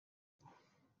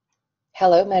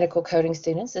Hello, medical coding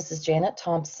students. This is Janet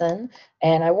Thompson,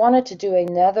 and I wanted to do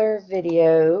another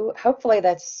video. Hopefully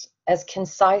that's as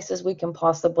concise as we can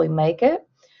possibly make it,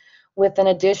 with an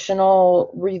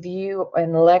additional review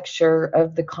and lecture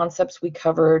of the concepts we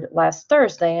covered last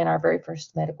Thursday in our very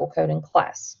first medical coding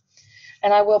class.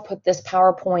 And I will put this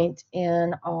PowerPoint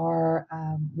in our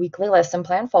weekly lesson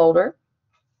plan folder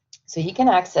so you can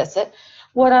access it.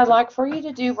 What I'd like for you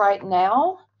to do right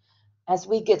now, as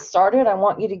we get started, I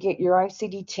want you to get your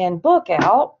ICD-10 book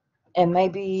out and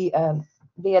maybe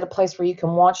be at a place where you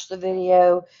can watch the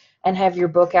video and have your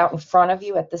book out in front of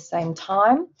you at the same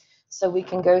time so we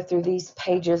can go through these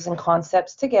pages and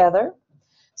concepts together.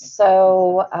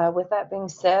 So with that being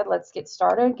said, let's get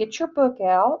started. Get your book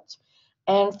out.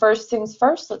 And first things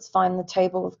first, let's find the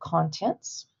table of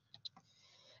contents.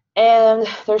 And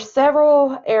there's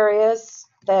several areas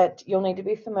that you'll need to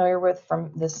be familiar with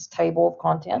from this table of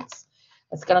contents.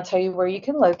 It's going to tell you where you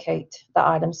can locate the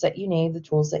items that you need, the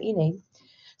tools that you need.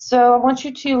 So I want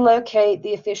you to locate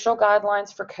the official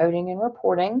guidelines for coding and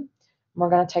reporting. We're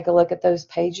going to take a look at those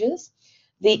pages.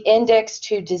 The index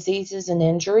to diseases and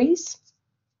injuries,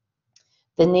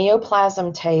 the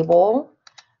neoplasm table,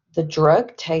 the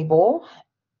drug table,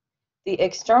 the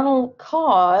external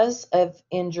cause of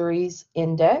injuries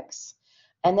index,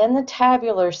 and then the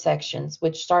tabular sections,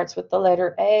 which starts with the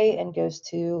letter A and goes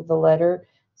to the letter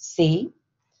C.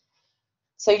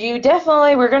 So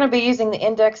we're going to be using the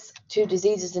index to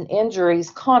diseases and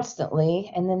injuries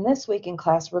constantly, and then this week in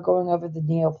class we're going over the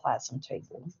neoplasm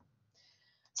table.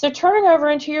 So turning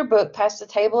over into your book past the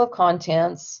table of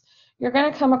contents, you're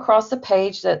going to come across a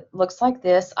page that looks like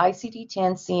this,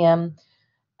 ICD-10-CM,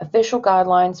 Official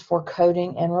Guidelines for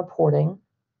Coding and Reporting.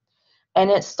 And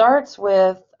it starts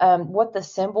with what the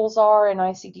symbols are in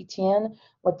ICD-10,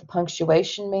 what the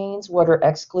punctuation means, what are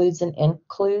excludes and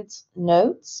includes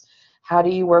notes, how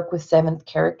do you work with seventh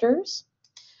characters.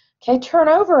 Okay, turn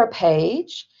over a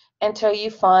page until you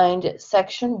find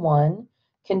Section 1,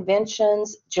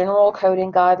 Conventions, General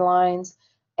Coding Guidelines,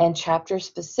 and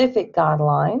Chapter-Specific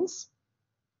Guidelines.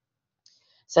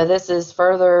 So this is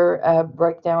further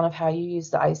breakdown of how you use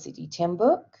the ICD-10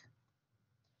 book.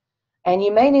 And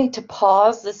you may need to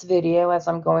pause this video as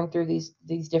I'm going through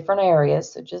these different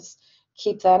areas, so just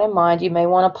keep that in mind. You may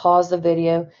want to pause the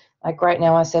video. Like right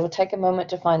now, I said, it'll take a moment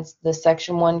to find the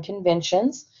Section 1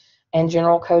 Conventions and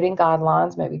General Coding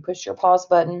Guidelines. Maybe push your pause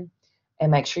button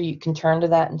and make sure you can turn to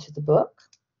that into the book.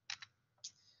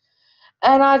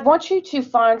 And I want you to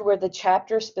find where the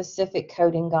chapter-specific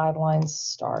coding guidelines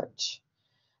start.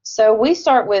 So we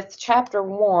start with Chapter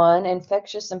 1,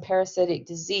 Infectious and Parasitic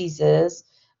Diseases,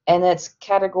 and it's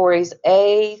categories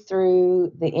A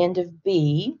through the end of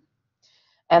B.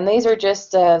 And these are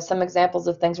just some examples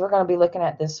of things we're going to be looking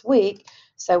at this week.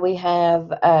 So we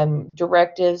have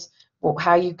directives,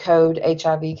 how you code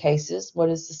HIV cases, what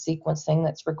is the sequencing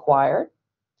that's required.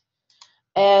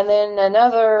 And then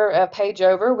another page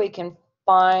over, we can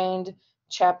find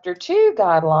Chapter 2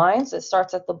 guidelines. It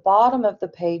starts at the bottom of the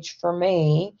page for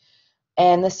me,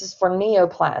 and this is for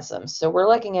neoplasm. So we're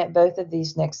looking at both of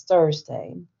these next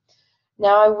Thursday.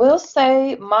 Now, I will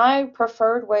say my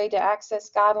preferred way to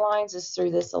access guidelines is through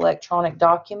this electronic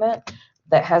document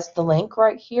that has the link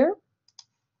right here.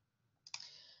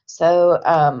 So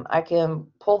I can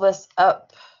pull this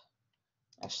up,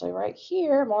 actually right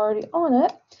here, I'm already on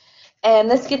it. And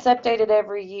this gets updated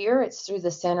every year. It's through the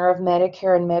Center of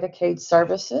Medicare and Medicaid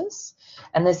Services.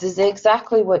 And this is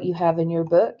exactly what you have in your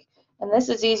book. And this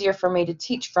is easier for me to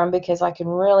teach from because I can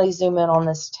really zoom in on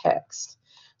this text.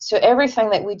 So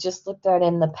everything that we just looked at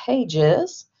in the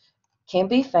pages can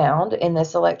be found in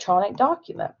this electronic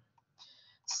document.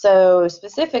 So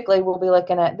specifically, we'll be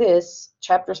looking at this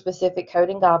chapter-specific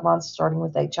coding guidelines starting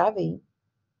with HIV.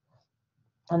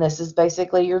 And this is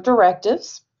basically your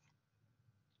directives.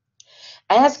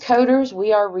 As coders,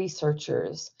 we are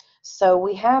researchers. So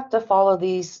we have to follow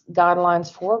these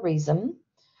guidelines for a reason.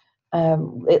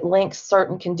 It links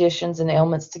certain conditions and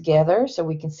ailments together so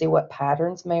we can see what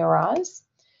patterns may arise.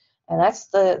 And that's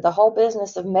the whole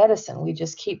business of medicine. We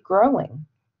just keep growing.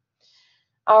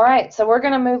 All right, so we're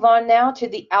going to move on now to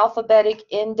the alphabetic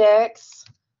index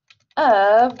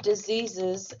of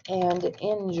diseases and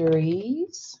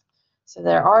injuries. So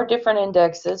there are different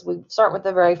indexes. We start with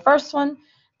the very first one,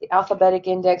 the alphabetic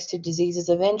index to diseases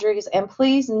of injuries. And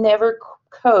please never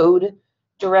code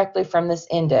directly from this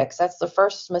index. That's the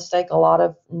first mistake a lot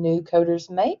of new coders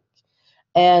make.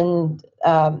 And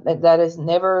that is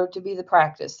never to be the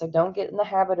practice. So don't get in the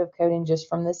habit of coding just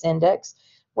from this index.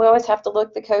 We always have to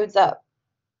look the codes up.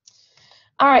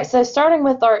 All right, so starting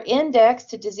with our index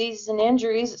to diseases and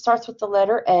injuries, it starts with the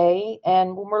letter A.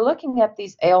 And when we're looking at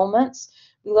these ailments,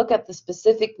 we look at the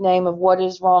specific name of what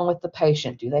is wrong with the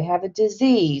patient. Do they have a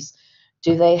disease?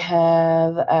 Do they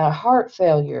have a heart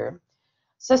failure?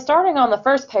 So starting on the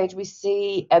first page, we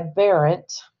see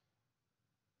aberrant.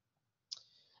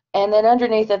 And then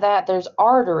underneath of that, there's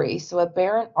artery, so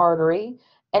aberrant artery.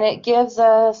 And it gives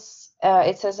us,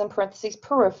 it says in parentheses,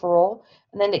 peripheral.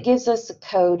 And then it gives us the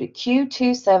code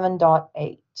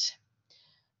Q27.8.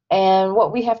 And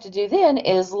what we have to do then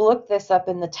is look this up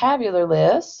in the tabular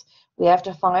list. We have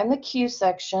to find the Q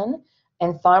section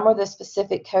and find where the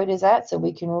specific code is at so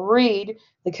we can read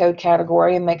the code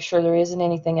category and make sure there isn't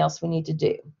anything else we need to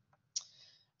do.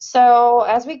 So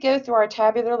as we go through our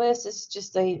tabular list, this is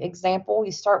just an example.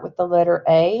 You start with the letter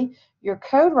A. Your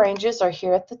code ranges are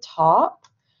here at the top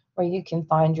where you can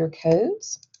find your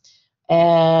codes.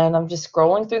 And I'm just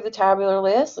scrolling through the tabular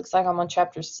list. Looks like I'm on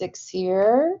chapter 6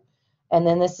 here. And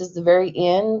then this is the very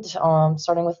end,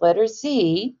 starting with letter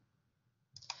Z.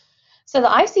 So the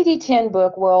ICD-10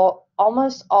 book will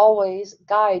almost always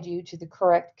guide you to the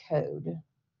correct code.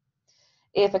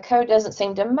 If a code doesn't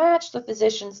seem to match the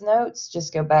physician's notes,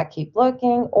 just go back, keep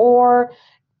looking, or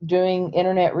doing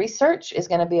internet research is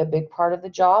going to be a big part of the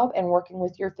job, and working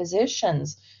with your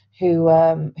physicians who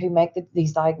make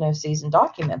these diagnoses and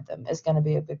document them is going to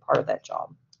be a big part of that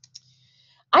job.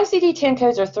 ICD-10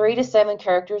 codes are 3 to 7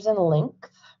 characters in length.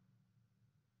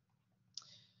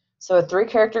 So a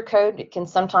 3-character code can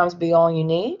sometimes be all you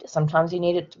need. Sometimes you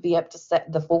need it to be up to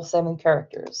the full 7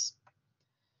 characters.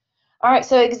 All right,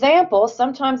 so example,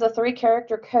 sometimes a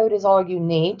 3-character code is all you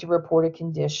need to report a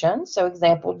condition. So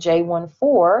example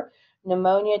J14,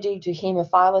 pneumonia due to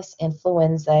Haemophilus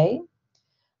influenzae.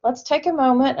 Let's take a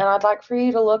moment, and I'd like for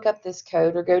you to look up this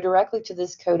code or go directly to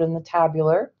this code in the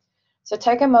tabular. So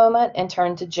take a moment and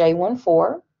turn to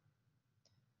J14.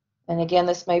 And again,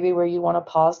 this may be where you want to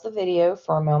pause the video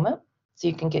for a moment so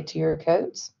you can get to your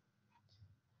codes.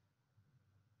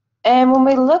 And when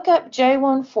we look up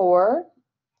J14,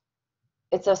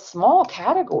 it's a small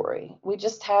category. We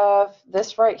just have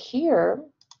this right here.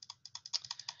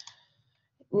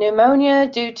 Pneumonia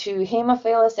due to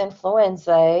Haemophilus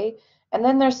influenzae. And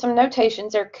then there's some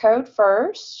notations there. Code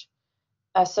first,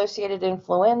 associated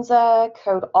influenza,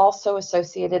 code also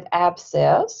associated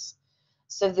abscess.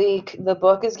 So the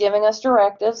book is giving us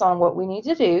directives on what we need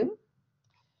to do.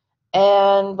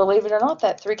 And believe it or not,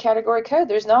 that 3-category code,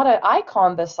 there's not an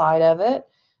icon beside of it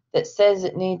that says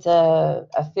it needs a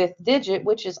 5th digit,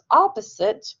 which is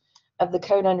opposite of the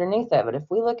code underneath of it. If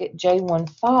we look at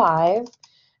J15,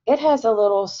 it has a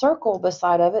little circle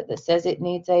beside of it that says it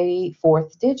needs a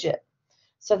 4th digit.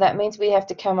 So that means we have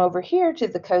to come over here to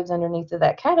the codes underneath of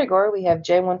that category. We have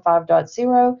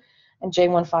J15.0 and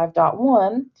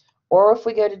J15.1. Or if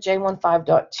we go to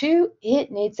J15.2,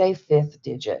 it needs a 5th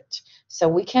digit. So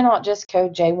we cannot just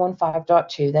code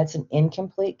J15.2. That's an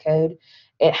incomplete code.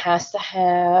 It has to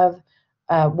have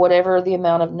whatever the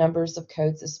amount of numbers of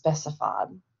codes is specified.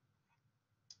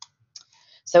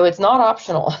 So it's not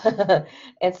optional.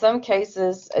 In some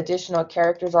cases, additional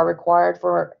characters are required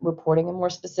for reporting a more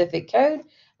specific code,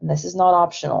 and this is not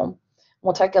optional.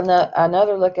 We'll take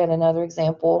another look at another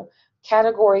example.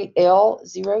 Category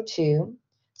L02.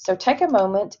 So take a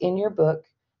moment in your book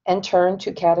and turn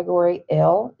to category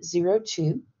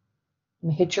L02.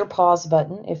 And hit your pause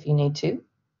button if you need to.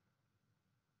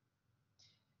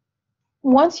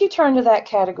 Once you turn to that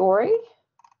category,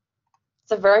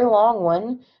 it's a very long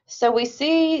one. So we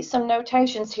see some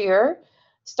notations here.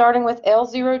 Starting with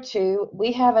L02,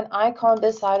 we have an icon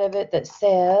beside of it that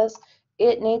says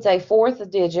it needs a 4th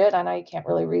digit. I know you can't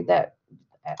really read that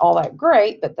all that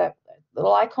great, but that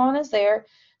little icon is there.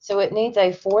 So it needs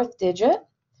a 4th digit.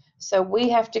 So we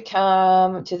have to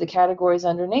come to the categories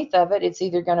underneath of it. It's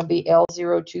either going to be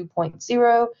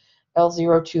L02.0,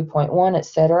 L02.1,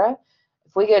 etc.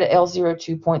 If we go to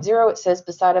L02.0, it says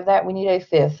beside of that we need a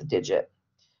 5th digit.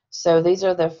 So these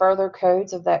are the further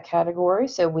codes of that category.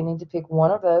 So we need to pick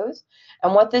one of those.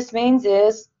 And what this means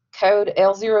is code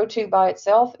L02 by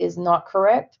itself is not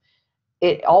correct.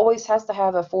 It always has to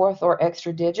have a 4th or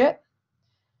extra digit.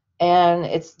 And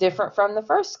it's different from the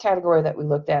first category that we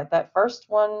looked at. That first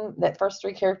one, that first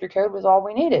 3-character code was all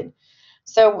we needed.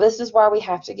 So this is why we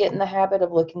have to get in the habit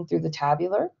of looking through the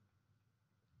tabular.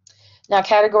 Now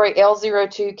category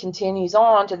L02 continues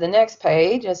on to the next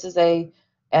page. This is a,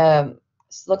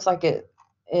 looks like it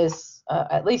is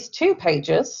at least 2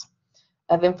 pages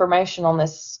of information on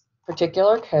this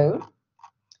particular code.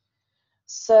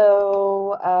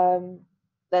 So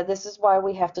this is why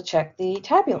we have to check the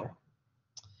tabular.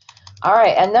 All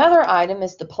right, another item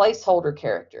is the placeholder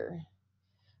character.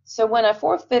 So when a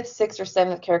 4th, 5th, 6th, or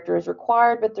 7th character is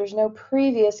required, but there's no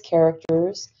previous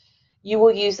characters, you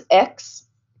will use X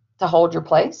to hold your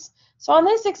place. So on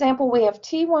this example, we have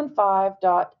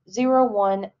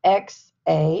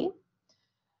T15.01XA,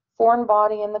 foreign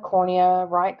body in the cornea,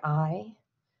 right eye.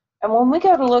 And when we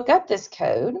go to look up this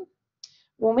code,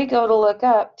 when we go to look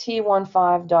up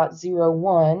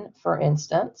T15.01, for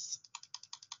instance,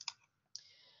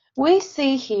 we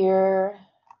see here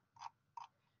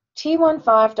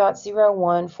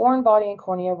T15.01, foreign body and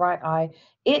cornea, right eye.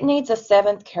 It needs a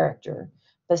 7th character.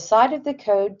 Beside the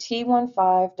code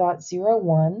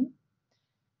T15.01,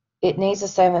 it needs a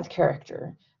 7th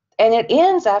character. And it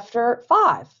ends after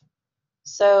 5.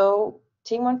 So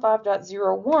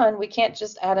T15.01, we can't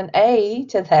just add an A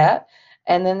to that,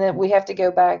 and then we have to go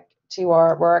back to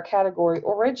where our category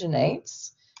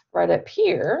originates, right up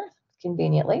here,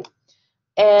 conveniently.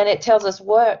 And it tells us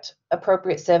what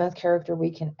appropriate 7th character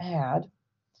we can add.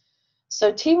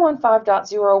 So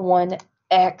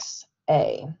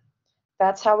T15.01XA,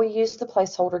 that's how we use the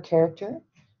placeholder character.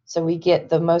 So we get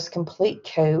the most complete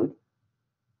code.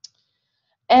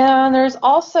 And there's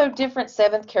also different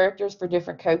 7th characters for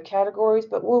different code categories,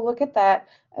 but we'll look at that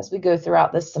as we go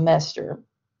throughout this semester.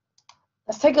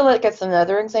 Let's take a look at some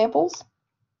other examples.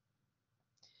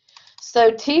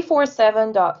 So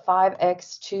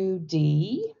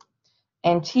T47.5X2D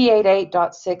and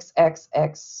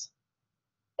T88.6XX.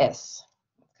 It's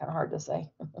kind of hard to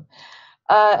say.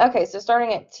 Okay, so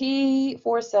starting at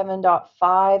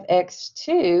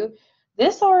T47.5X2,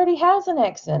 this already has an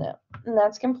X in it, and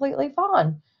that's completely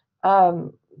fine.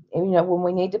 When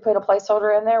we need to put a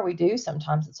placeholder in there, we do.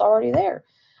 Sometimes it's already there.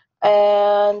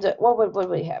 And what would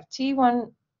we have?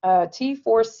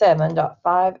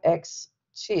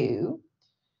 T47.5X2.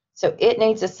 So it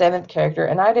needs a 7th character,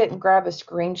 and I didn't grab a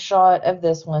screenshot of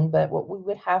this one, but what we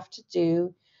would have to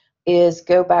do is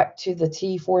go back to the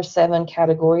T47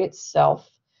 category itself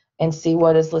and see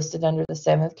what is listed under the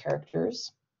 7th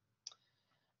characters.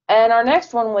 And our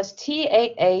next one was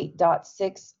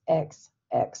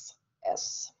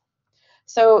T88.6XXS.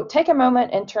 So take a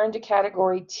moment and turn to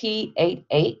category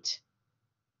T88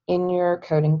 in your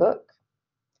coding book.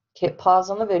 Hit pause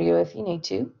on the video if you need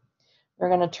to. We're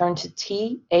going to turn to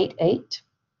T88.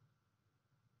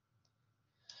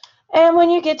 And when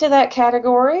you get to that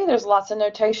category, there's lots of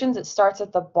notations. It starts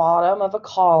at the bottom of a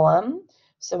column.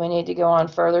 So we need to go on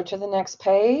further to the next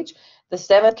page. The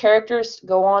 7th characters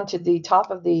go on to the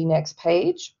top of the next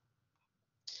page.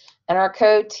 And our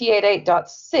code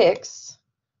T88.6,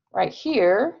 right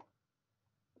here,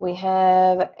 we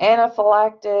have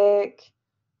anaphylactic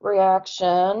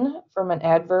reaction from an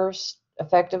adverse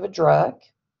effect of a drug.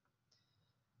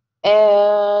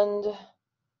 And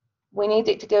we need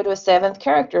it to go to a 7th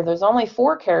character. There's only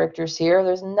 4 characters here.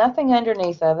 There's nothing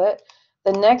underneath of it.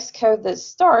 The next code that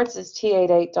starts is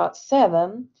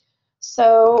T88.7.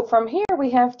 So from here we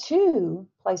have 2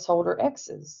 placeholder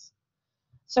X's.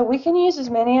 So we can use as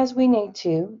many as we need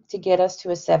to get us to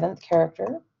a 7th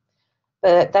character.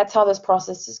 But that's how this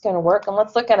process is going to work. And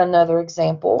let's look at another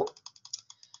example.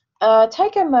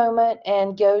 Take a moment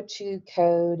and go to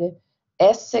code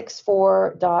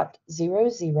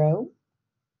S64.00.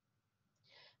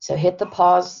 So hit the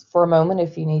pause for a moment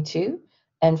if you need to,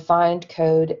 and find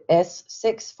code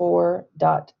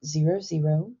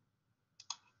S64.00.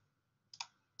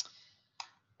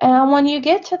 And when you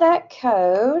get to that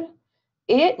code,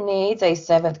 it needs a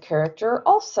 7th character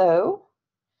also.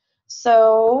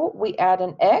 So we add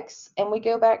an X, and we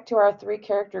go back to our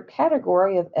 3-character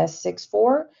category of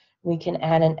S64. We can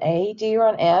add an A, D, or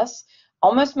an S.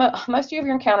 Most of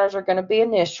your encounters are going to be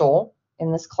initial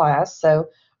in this class, so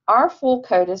our full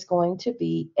code is going to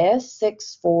be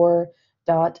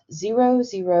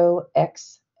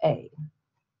S64.00XA.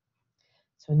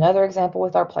 So another example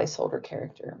with our placeholder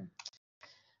character.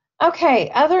 Okay,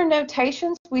 other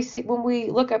notations we see when we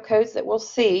look up codes that we'll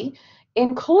see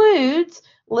includes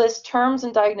list terms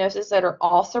and diagnoses that are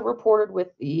also reported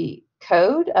with the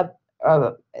code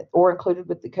or included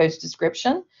with the code's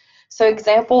description. So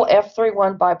example,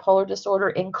 F31 bipolar disorder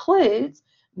includes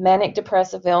manic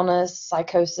depressive illness,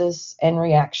 psychosis, and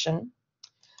reaction.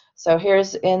 So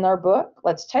here's in our book.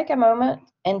 Let's take a moment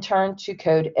and turn to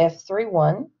code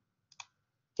F31.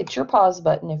 Hit your pause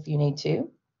button if you need to.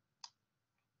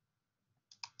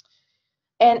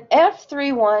 And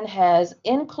F31 has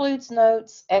includes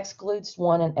notes, excludes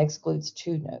 1, and excludes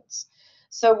 2 notes.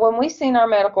 So when we see in our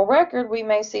medical record, we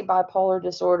may see bipolar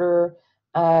disorder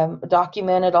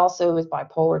documented also as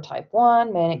bipolar type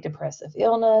 1, manic depressive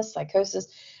illness, psychosis.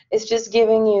 It's just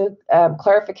giving you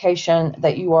clarification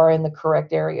that you are in the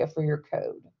correct area for your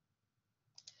code.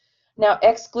 Now,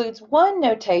 excludes 1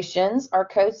 notations are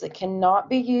codes that cannot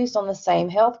be used on the same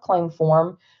health claim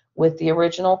form with the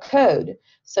original code.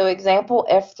 So example,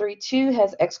 F32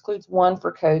 has excludes 1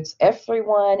 for codes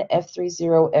F31,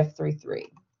 F30, F33.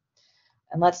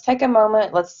 And let's take a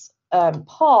moment, let's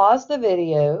pause the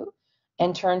video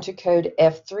and turn to code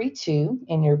F32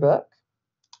 in your book.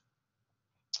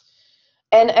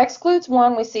 And excludes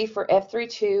 1 we see for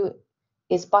F32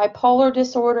 is bipolar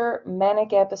disorder,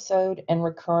 manic episode, and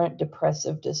recurrent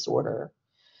depressive disorder.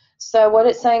 So what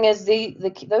it's saying is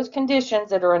those conditions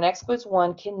that are in excludes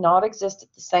 1 cannot exist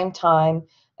at the same time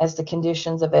as the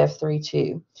conditions of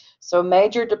F32. So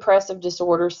major depressive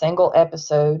disorder single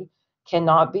episode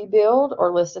cannot be billed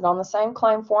or listed on the same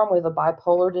claim form with a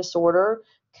bipolar disorder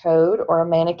code or a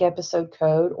manic episode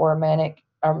code or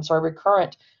a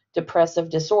recurrent depressive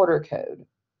disorder code.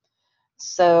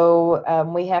 So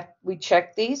we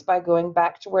check these by going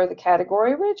back to where the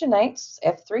category originates,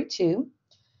 F32.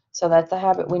 So that's a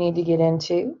habit we need to get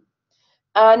into.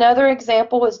 Another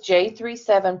example is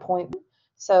J37.1.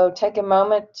 So take a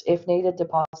moment if needed to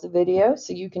pause the video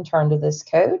so you can turn to this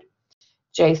code,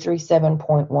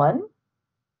 J37.1.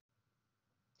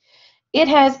 It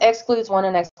has excludes 1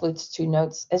 and excludes 2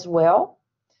 notes as well.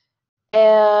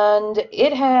 And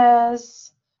it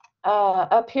has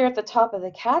up here at the top of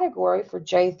the category for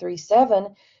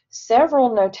J37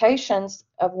 several notations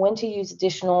of when to use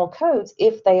additional codes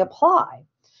if they apply.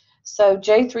 So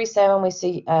J37 we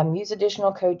see use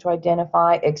additional code to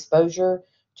identify exposure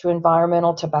to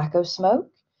environmental tobacco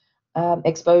smoke,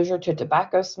 exposure to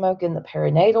tobacco smoke in the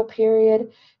perinatal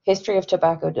period, history of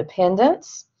tobacco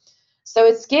dependence. So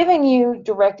it's giving you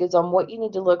directives on what you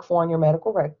need to look for in your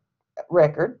medical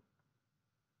record.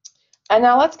 And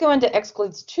now let's go into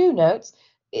excludes 2 notes.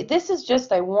 This is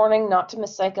just a warning not to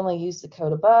mistakenly use the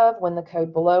code above when the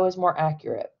code below is more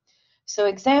accurate. So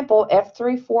example,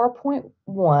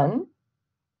 F34.1.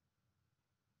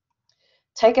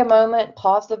 Take a moment,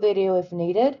 pause the video if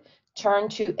needed, turn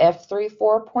to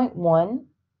F34.1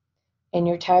 in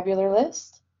your tabular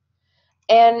list.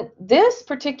 And this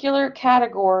particular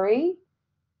category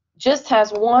just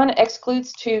has 1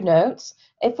 excludes 2 notes.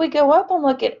 If we go up and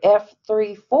look at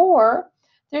F34,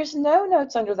 there's no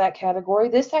notes under that category.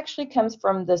 This actually comes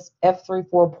from this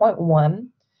F34.1,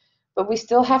 but we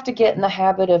still have to get in the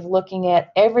habit of looking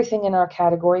at everything in our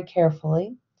category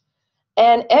carefully.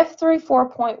 And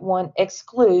F34.1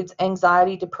 excludes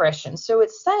anxiety, depression. So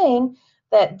it's saying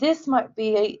that this might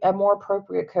be a more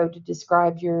appropriate code to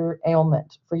describe your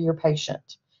ailment for your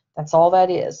patient. That's all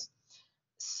that is.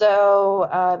 So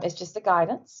it's just a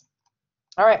guidance.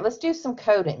 All right, let's do some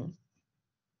coding.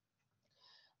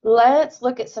 Let's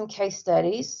look at some case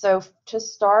studies. So to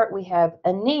start, we have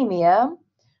anemia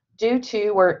due to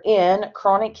or in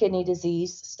chronic kidney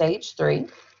disease, stage 3.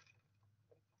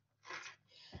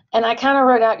 And I kind of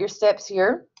wrote out your steps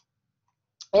here.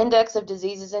 Index of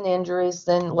diseases and injuries,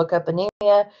 then look up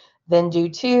anemia, then due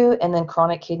to, and then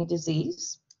chronic kidney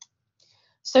disease.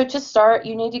 So to start,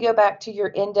 you need to go back to your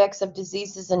index of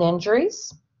diseases and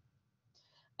injuries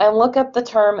and look up the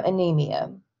term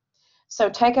anemia. So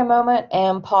take a moment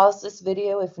and pause this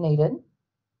video if needed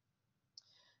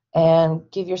and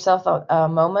give yourself a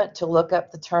moment to look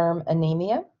up the term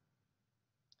anemia.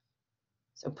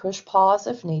 So push pause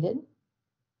if needed.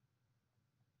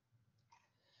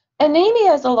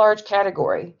 Anemia is a large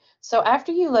category. So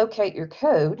after you locate your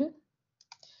code,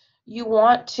 you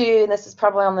want to, and this is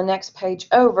probably on the next page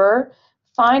over,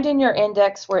 find in your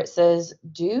index where it says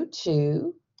due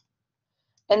to,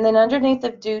 and then underneath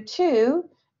of due to,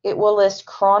 it will list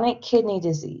chronic kidney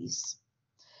disease.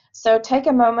 So take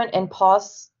a moment and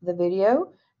pause the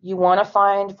video. You want to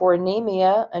find for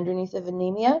anemia, underneath of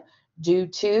anemia, due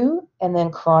to, and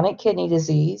then chronic kidney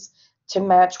disease to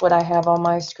match what I have on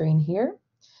my screen here.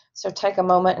 So take a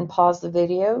moment and pause the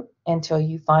video until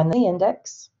you find the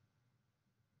index.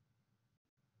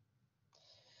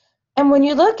 And when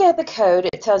you look at the code,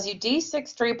 it tells you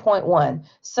D63.1.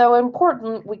 So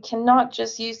important, we cannot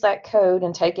just use that code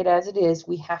and take it as it is.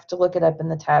 We have to look it up in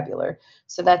the tabular.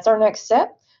 So that's our next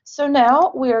step. So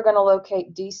now we are going to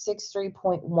locate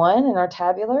D63.1 in our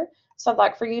tabular. So I'd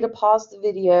like for you to pause the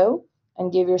video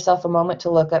and give yourself a moment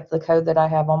to look up the code that I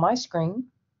have on my screen.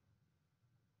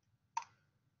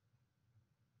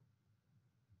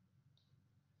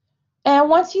 And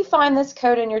once you find this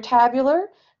code in your tabular,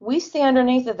 we see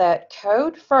underneath of that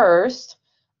code first,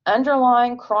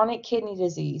 underlying chronic kidney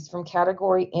disease from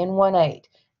category N18.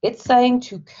 It's saying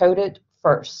to code it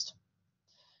first.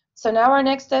 So now our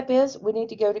next step is we need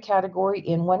to go to category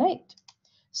N18.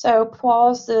 So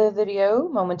pause the video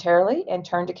momentarily and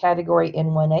turn to category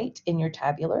N18 in your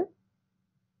tabular.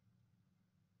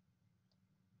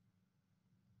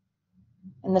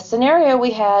 In the scenario,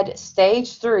 we had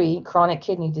stage 3 chronic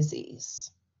kidney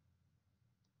disease.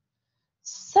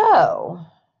 So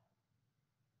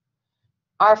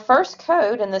our first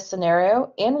code in this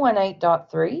scenario,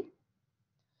 N18.3,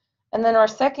 and then our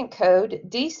second code,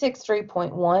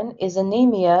 D63.1, is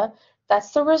anemia.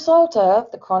 That's the result of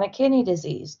the chronic kidney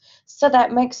disease. So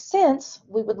that makes sense.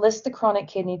 We would list the chronic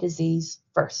kidney disease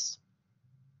first.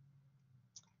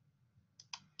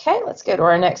 Okay, let's go to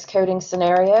our next coding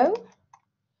scenario.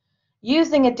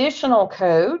 Using additional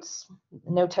codes,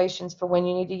 notations for when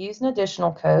you need to use an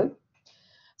additional code.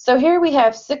 So here we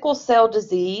have sickle cell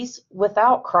disease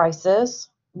without crisis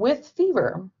with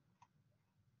fever.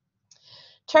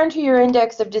 Turn to your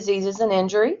index of diseases and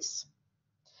injuries,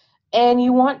 and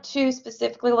you want to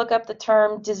specifically look up the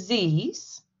term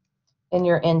disease in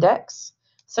your index.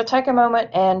 So take a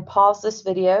moment and pause this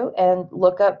video and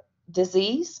look up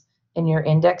disease in your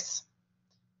index.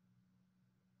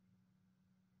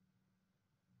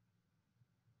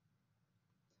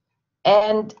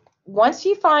 And once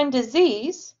you find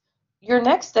disease, your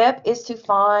next step is to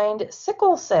find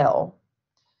sickle cell.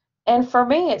 And for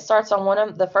me, it starts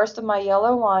on the first of my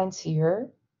yellow lines here.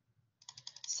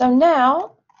 So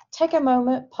now, take a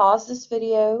moment, pause this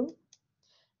video,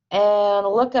 and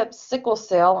look up sickle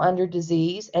cell under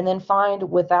disease, and then find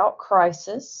without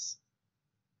crisis.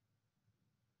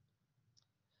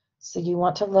 So you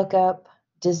want to look up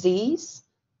disease,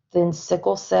 then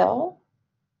sickle cell,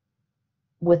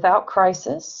 without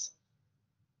crisis.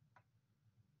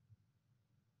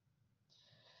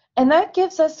 And that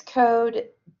gives us code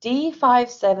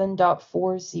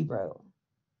D57.40.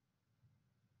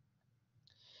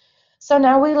 So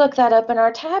now we look that up in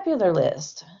our tabular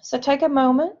list. So take a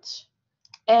moment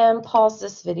and pause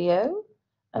this video,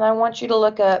 and I want you to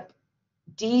look up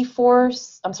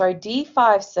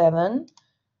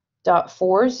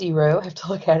D57.40. I have to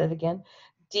look at it again.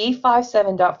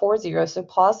 D57.40. So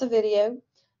pause the video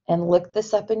and look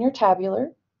this up in your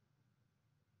tabular.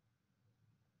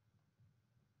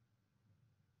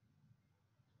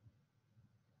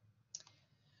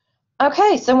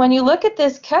 Okay, so when you look at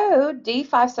this code,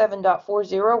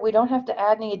 D57.40, we don't have to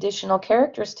add any additional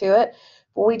characters to it,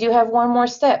 but we do have one more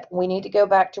step. We need to go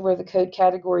back to where the code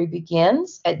category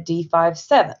begins at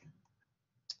D57.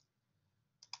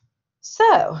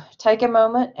 So take a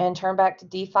moment and turn back to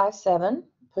D57.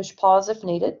 Push pause if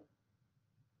needed.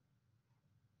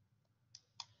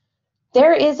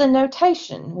 There is a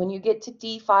notation when you get to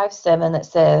D57 that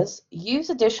says,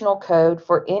 use additional code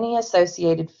for any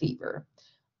associated fever.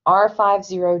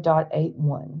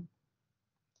 R50.81.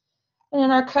 And in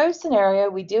our code scenario,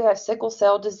 we do have sickle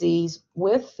cell disease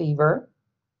with fever.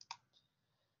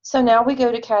 So now we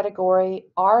go to category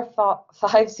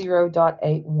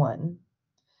R50.81.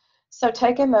 So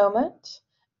take a moment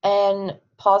and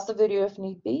pause the video if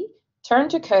need be. Turn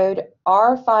to code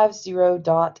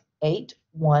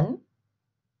R50.81.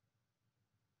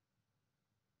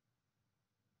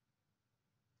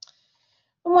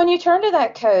 And when you turn to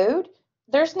that code,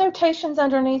 there's notations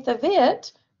underneath of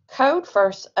it. Code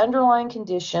first underlying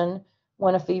condition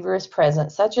when a fever is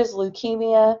present, such as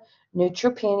leukemia,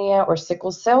 neutropenia, or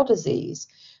sickle cell disease.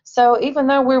 So even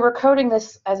though we were coding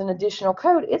this as an additional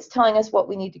code, it's telling us what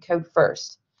we need to code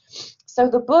first. So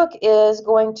the book is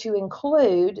going to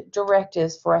include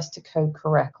directives for us to code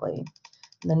correctly.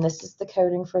 And then this is the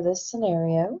coding for this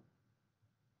scenario.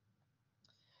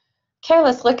 Okay,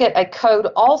 let's look at a code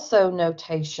also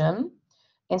notation,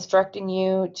 instructing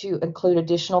you to include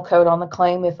additional code on the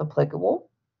claim if applicable.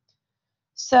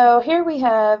 So here we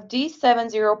have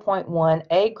D70.1,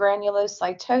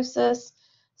 agranulocytosis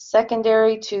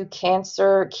secondary to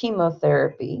cancer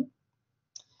chemotherapy.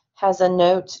 Has a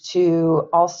note to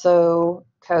also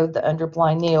code the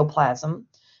underlying neoplasm.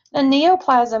 Now,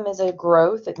 neoplasm is a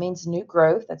growth. It means new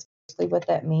growth. That's basically what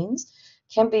that means.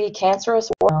 Can be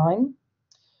cancerous or benign.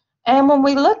 And when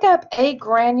we look up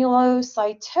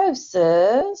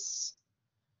agranulocytosis,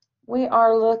 we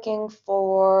are looking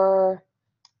for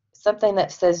something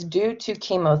that says due to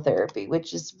chemotherapy,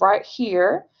 which is right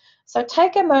here. So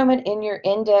take a moment in your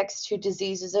index to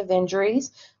diseases of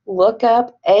injuries, look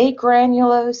up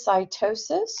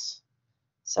agranulocytosis.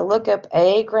 So look up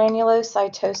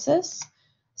agranulocytosis,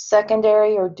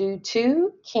 secondary or due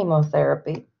to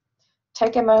chemotherapy.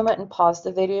 Take a moment and pause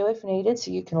the video if needed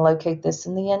so you can locate this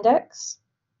in the index.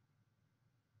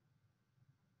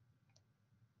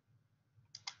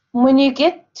 When you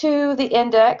get to the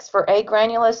index for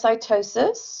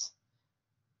agranulocytosis,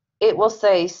 it will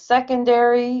say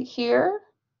secondary here,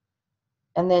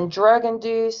 and then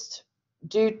drug-induced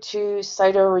due to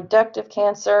cytoreductive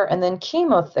cancer, and then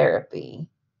chemotherapy.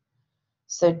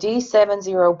 So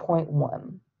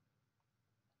D70.1.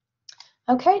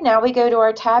 Okay, now we go to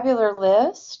our tabular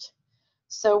list.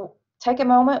 So take a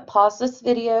moment, pause this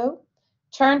video,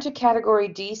 turn to category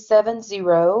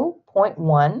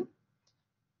D70.1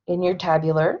 in your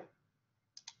tabular.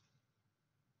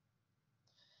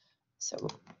 So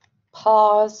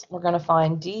pause, we're going to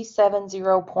find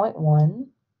D70.1.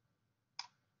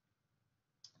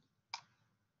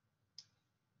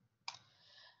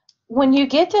 When you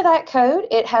get to that code,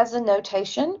 it has a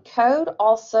notation, code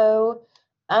also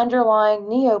underlying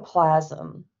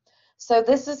neoplasm. So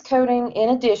this is coding in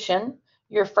addition.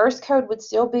 Your first code would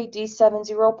still be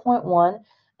D70.1.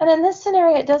 And in this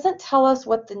scenario, it doesn't tell us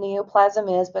what the neoplasm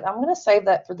is, but I'm going to save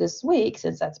that for this week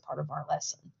since that's part of our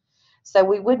lesson. So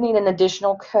we would need an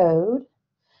additional code.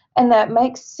 And that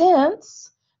makes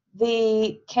sense.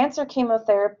 The cancer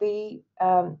chemotherapy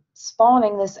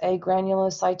spawning this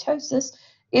agranulocytosis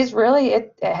is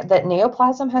really that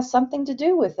neoplasm has something to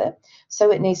do with it,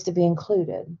 so it needs to be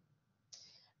included.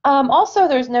 Also,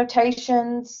 there's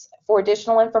notations for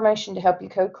additional information to help you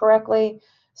code correctly.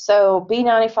 So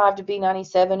B95 to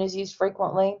B97 is used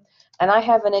frequently. And I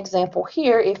have an example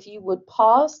here. If you would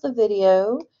pause the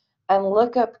video and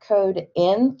look up code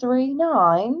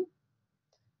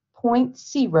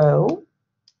N39.0,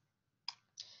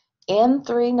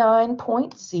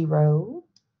 N39.0,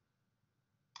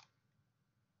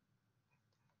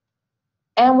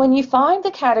 and when you find the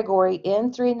category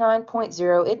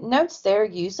N39.0, it notes there,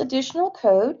 use additional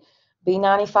code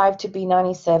B95 to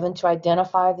B97 to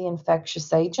identify the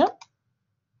infectious agent.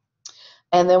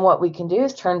 And then what we can do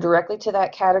is turn directly to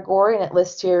that category, and it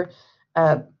lists here,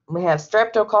 we have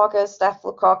Streptococcus,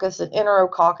 Staphylococcus, and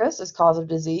Enterococcus as cause of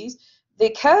disease.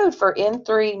 The code for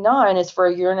N39 is for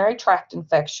a urinary tract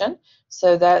infection,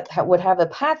 so that would have a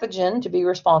pathogen to be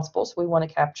responsible, so we want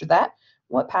to capture that.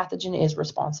 What pathogen is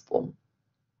responsible?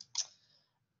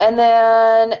 And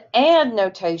then and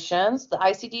notations, the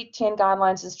ICD-10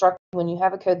 guidelines instruct when you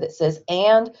have a code that says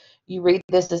and, you read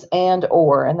this as and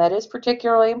or, and that is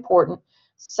particularly important.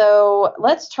 So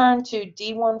let's turn to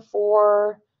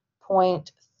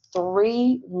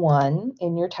D14.31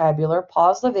 in your tabular,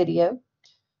 pause the video,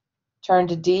 turn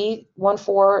to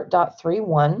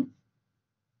D14.31.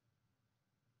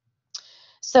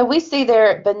 So we see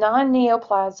there benign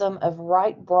neoplasm of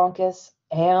right bronchus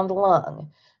and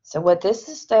lung. So what this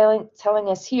is telling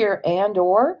us here, and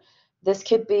or, this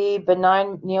could be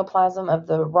benign neoplasm of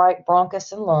the right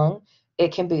bronchus and lung.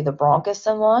 It can be the bronchus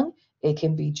and lung. It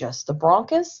can be just the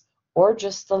bronchus or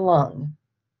just the lung.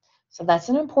 So that's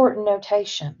an important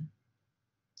notation.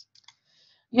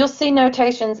 You'll see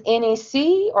notations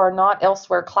NEC or not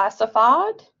elsewhere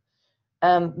classified.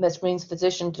 This means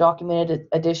physician documented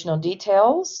additional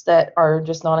details that are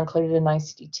just not included in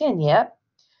ICD-10 yet.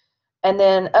 And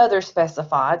then other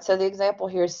specified. So the example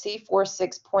here is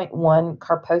C46.1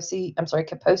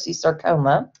 Kaposi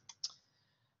sarcoma.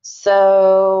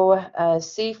 So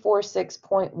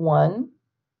C46.1.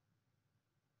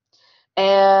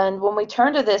 And when we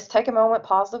turn to this, take a moment,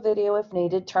 pause the video if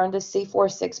needed, turn to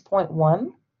C46.1. Let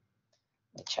me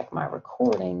check my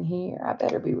recording here. I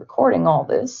better be recording all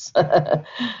this.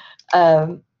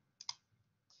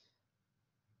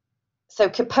 So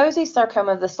Kaposi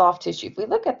sarcoma of the soft tissue. If we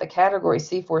look at the category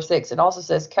C46, it also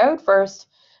says code first,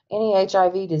 any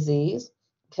HIV disease,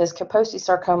 because Kaposi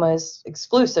sarcoma is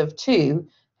exclusive to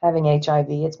having HIV.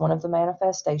 It's one of the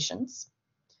manifestations.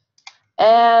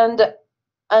 And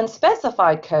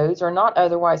unspecified codes are not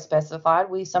otherwise specified.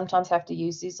 We sometimes have to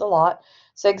use these a lot.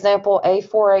 So example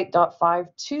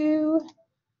A48.52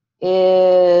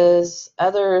 is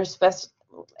other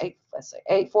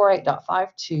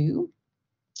 848.52.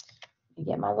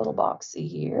 Get my little boxy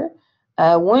here.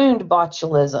 Wound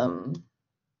botulism.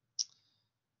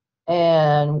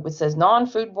 And it says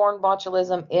non-foodborne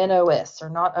botulism, NOS,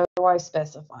 are not otherwise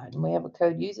specified. And we have a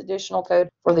code, use additional code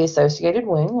for the associated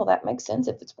wound. Well, that makes sense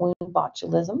if it's wound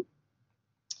botulism.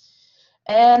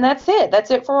 And that's it. That's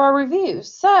it for our review.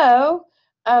 So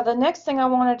the next thing I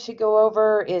wanted to go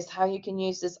over is how you can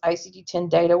use this ICD-10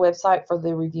 data website for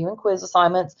the review and quiz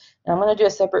assignments. And I'm going to do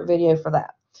a separate video for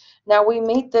that. Now we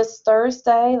meet this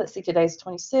Thursday. Let's see, today's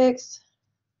 26th.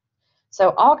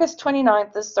 So August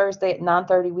 29th, this Thursday at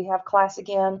 9:30, we have class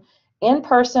again, in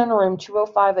person, room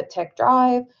 205 at Tech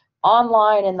Drive,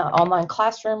 online in the online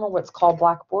classroom, or what's called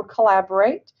Blackboard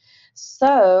Collaborate.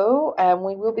 So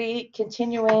we will be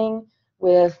continuing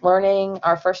with learning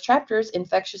our first chapters,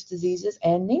 infectious diseases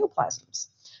and neoplasms.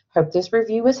 Hope this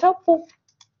review was helpful.